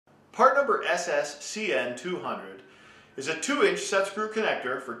Part number SSCN-200 is a 2-inch set screw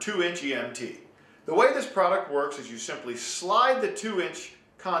connector for 2-inch EMT. The way this product works is you simply slide the 2-inch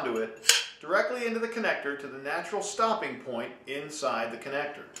conduit directly into the connector to the natural stopping point inside the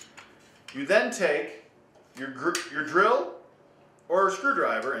connector. You then take your drill or a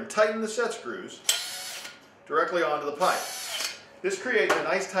screwdriver and tighten the set screws directly onto the pipe. This creates a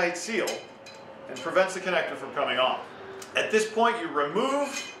nice tight seal and prevents the connector from coming off. At this point, you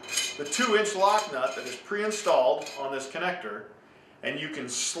remove the 2-inch lock nut that is pre-installed on this connector, and you can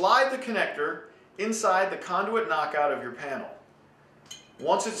slide the connector inside the conduit knockout of your panel.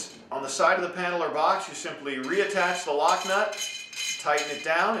 Once it's on the side of the panel or box, you simply reattach the lock nut, tighten it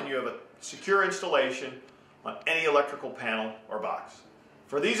down, and you have a secure installation on any electrical panel or box.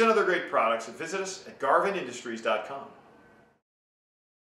 For these and other great products, visit us at garvinindustries.com.